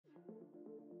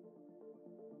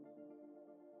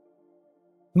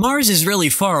Mars is really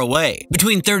far away,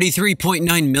 between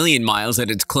 33.9 million miles at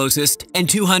its closest and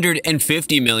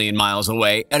 250 million miles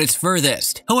away at its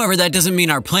furthest. However, that doesn't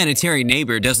mean our planetary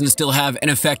neighbor doesn't still have an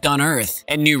effect on Earth,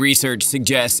 and new research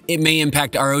suggests it may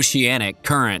impact our oceanic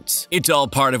currents. It's all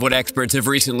part of what experts have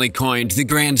recently coined the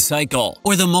grand cycle,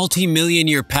 or the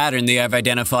multi-million-year pattern they have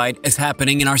identified as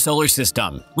happening in our solar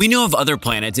system. We know of other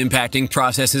planets impacting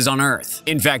processes on Earth.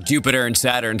 In fact, Jupiter and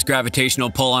Saturn's gravitational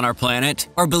pull on our planet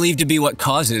are believed to be what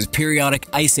causes periodic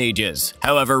ice ages.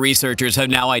 However, researchers have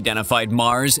now identified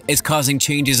Mars as causing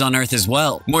changes on Earth as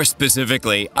well, more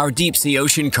specifically, our deep-sea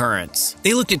ocean currents.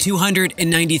 They looked at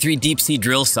 293 deep-sea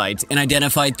drill sites and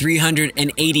identified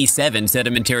 387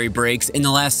 sedimentary breaks in the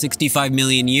last 65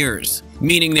 million years,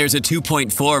 meaning there's a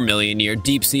 2.4 million year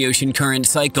deep-sea ocean current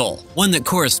cycle, one that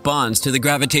corresponds to the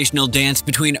gravitational dance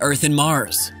between Earth and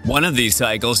Mars. One of these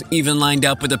cycles even lined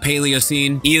up with the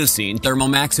Paleocene-Eocene thermal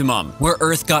maximum, where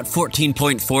Earth got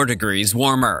 14.4 degrees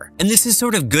warmer. And this is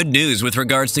sort of good news with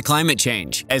regards to climate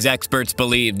change, as experts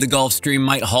believe the Gulf Stream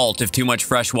might halt if too much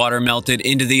fresh water melted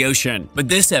into the ocean. But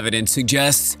this evidence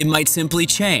suggests it might simply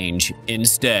change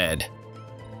instead.